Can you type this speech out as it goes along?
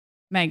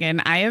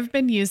Megan, I have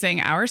been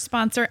using our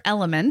sponsor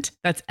Element,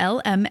 that's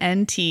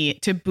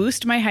LMNT, to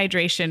boost my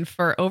hydration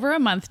for over a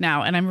month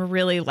now, and I'm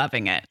really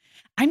loving it.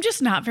 I'm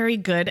just not very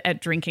good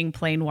at drinking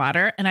plain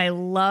water, and I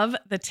love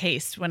the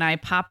taste when I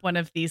pop one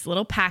of these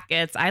little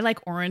packets. I like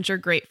orange or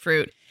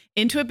grapefruit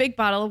into a big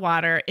bottle of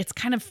water. It's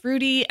kind of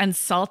fruity and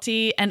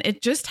salty, and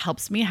it just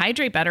helps me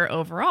hydrate better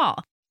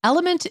overall.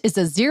 Element is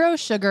a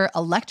zero-sugar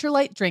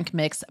electrolyte drink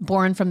mix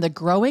born from the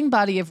growing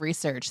body of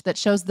research that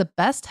shows the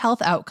best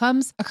health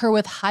outcomes occur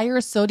with higher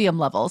sodium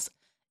levels.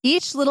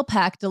 Each little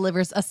pack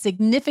delivers a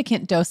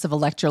significant dose of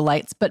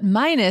electrolytes, but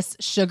minus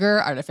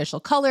sugar, artificial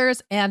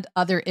colors, and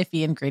other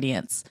iffy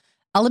ingredients.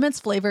 Element's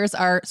flavors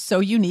are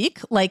so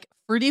unique, like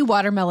fruity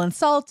watermelon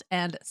salt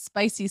and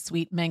spicy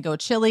sweet mango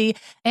chili.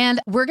 And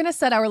we're going to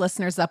set our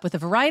listeners up with a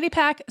variety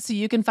pack so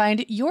you can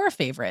find your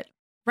favorite.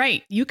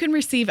 Right. You can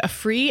receive a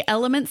free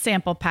Element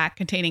sample pack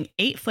containing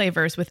 8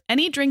 flavors with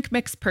any drink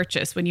mix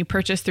purchase when you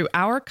purchase through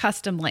our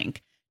custom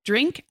link,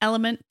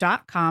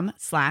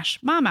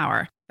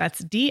 drinkelement.com/momhour.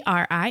 That's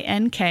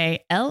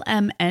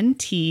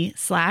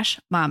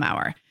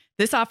DRINKLMNT/momhour.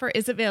 This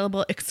is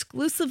available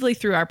exclusively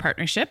through our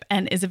partnership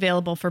and is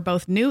available for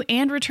both new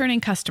and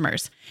returning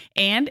customers.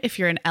 And if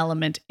you're an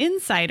Element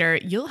insider,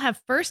 you'll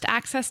have first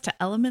access to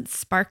Element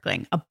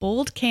Sparkling, a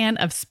bold can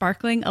of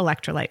sparkling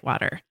electrolyte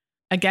water.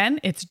 Again,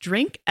 it's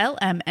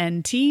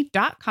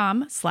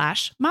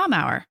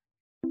drinklmnt.com/momhour.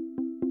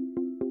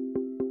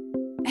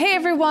 Hey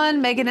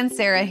everyone, Megan and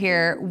Sarah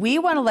here. We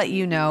want to let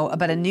you know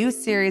about a new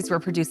series we're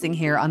producing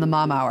here on the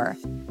Mom Hour.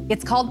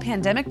 It's called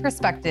Pandemic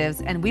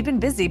Perspectives, and we've been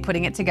busy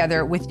putting it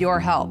together with your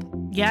help.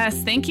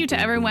 Yes, thank you to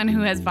everyone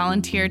who has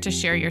volunteered to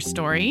share your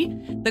story.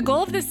 The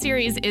goal of this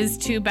series is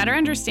to better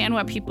understand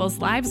what people's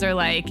lives are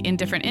like in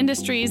different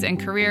industries and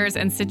careers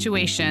and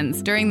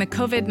situations during the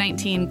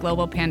COVID-19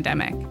 global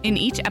pandemic. In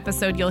each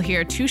episode, you'll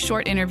hear 2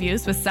 short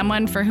interviews with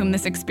someone for whom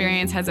this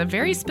experience has a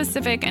very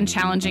specific and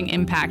challenging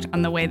impact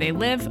on the way they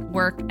live,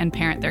 work, and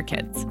parent their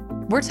kids.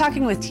 We're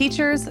talking with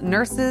teachers,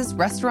 nurses,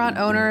 restaurant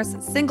owners,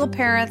 single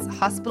parents,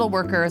 hospital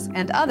workers,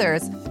 and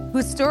others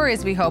whose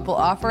stories we hope will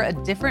offer a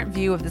different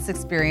view of this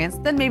experience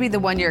than maybe the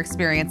one you're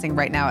experiencing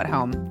right now at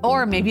home.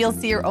 Or maybe you'll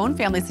see your own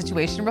family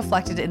situation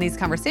reflected in these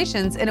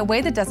conversations in a way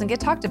that doesn't get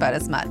talked about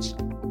as much.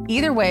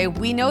 Either way,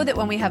 we know that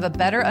when we have a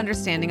better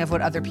understanding of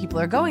what other people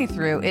are going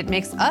through, it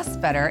makes us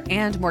better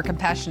and more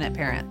compassionate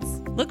parents.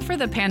 Look for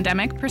the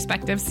Pandemic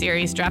Perspective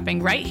series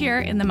dropping right here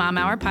in the Mom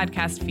Hour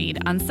podcast feed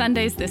on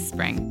Sundays this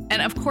spring.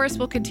 And of course,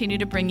 we'll continue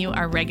to bring you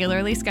our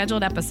regularly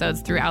scheduled episodes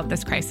throughout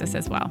this crisis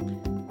as well.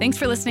 Thanks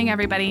for listening,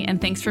 everybody,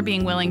 and thanks for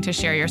being willing to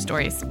share your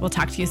stories. We'll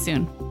talk to you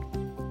soon.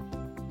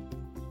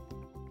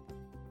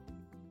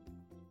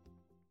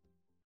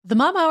 The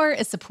Mom Hour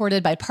is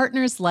supported by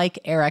partners like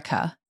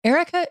Erica.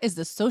 Erica is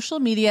the social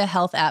media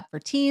health app for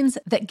teens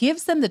that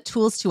gives them the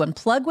tools to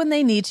unplug when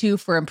they need to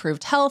for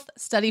improved health,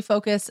 study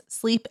focus,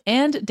 sleep,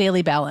 and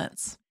daily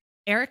balance.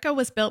 Erica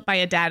was built by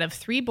a dad of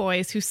 3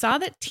 boys who saw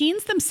that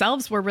teens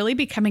themselves were really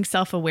becoming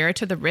self-aware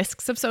to the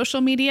risks of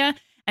social media,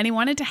 and he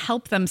wanted to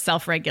help them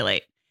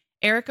self-regulate.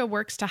 Erica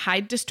works to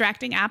hide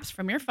distracting apps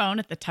from your phone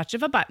at the touch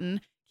of a button,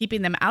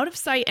 keeping them out of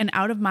sight and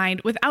out of mind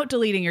without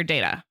deleting your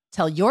data.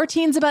 Tell your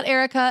teens about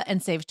Erica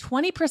and save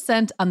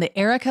 20% on the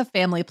Erica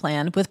family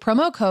plan with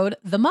promo code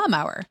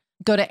TheMomHour.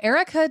 Go to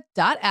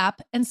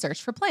erica.app and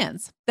search for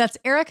plans. That's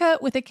Erica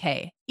with a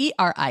K,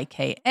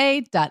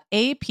 ERIKA.app,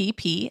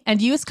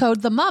 and use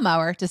code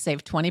TheMomHour to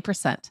save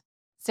 20%.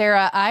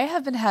 Sarah, I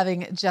have been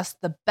having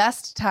just the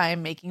best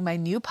time making my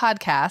new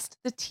podcast,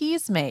 The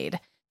Teas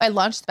Made. I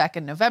launched back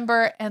in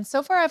November, and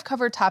so far I've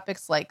covered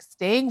topics like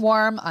staying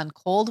warm on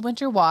cold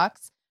winter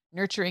walks,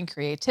 nurturing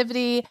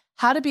creativity,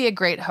 how to be a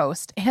great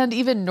host, and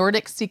even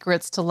Nordic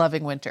secrets to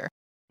loving winter.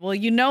 Well,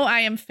 you know I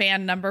am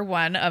fan number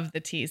 1 of The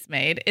Teas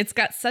Made. It's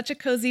got such a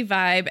cozy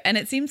vibe, and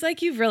it seems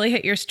like you've really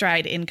hit your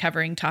stride in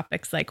covering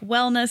topics like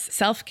wellness,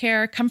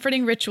 self-care,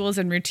 comforting rituals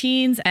and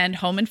routines, and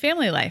home and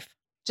family life.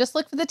 Just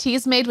look for The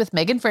Teas Made with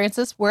Megan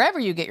Francis wherever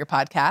you get your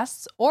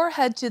podcasts, or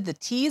head to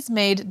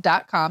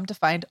theteasmade.com to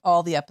find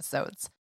all the episodes.